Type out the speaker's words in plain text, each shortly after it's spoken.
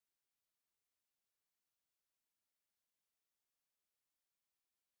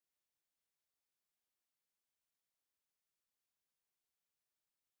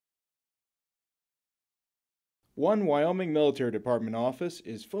One Wyoming Military Department office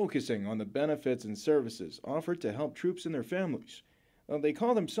is focusing on the benefits and services offered to help troops and their families. They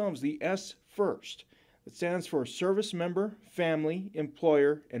call themselves the S-FERST. It stands for Service Member, Family,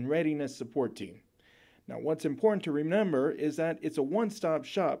 Employer, and Readiness Support Team. Now, what's important to remember is that it's a one-stop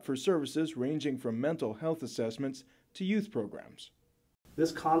shop for services ranging from mental health assessments to youth programs.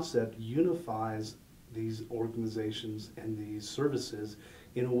 This concept unifies these organizations and these services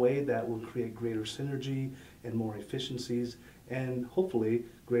in a way that will create greater synergy and more efficiencies and hopefully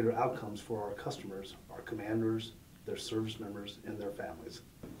greater outcomes for our customers, our commanders, their service members, and their families.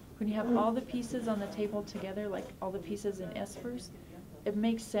 When you have all the pieces on the table together, like all the pieces in S-FERST, it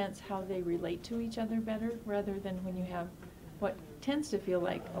makes sense how they relate to each other better rather than when you have what tends to feel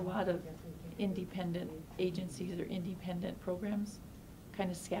like a lot of independent agencies or independent programs kind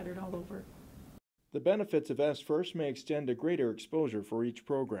of scattered all over. The benefits of S-FERST may extend to greater exposure for each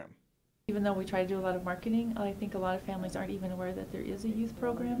program. Even though we try to do a lot of marketing, I think a lot of families aren't even aware that there is a youth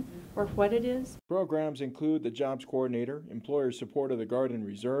program or what it is. Programs include the Jobs Coordinator, Employer Support of the Guard and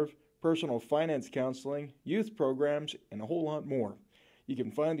Reserve, Personal Finance Counseling, youth programs, and a whole lot more. You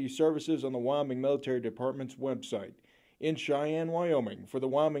can find these services on the Wyoming Military Department's website. In Cheyenne, Wyoming, for the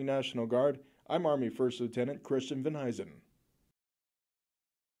Wyoming National Guard, I'm Army First Lieutenant Christian Van Huysen.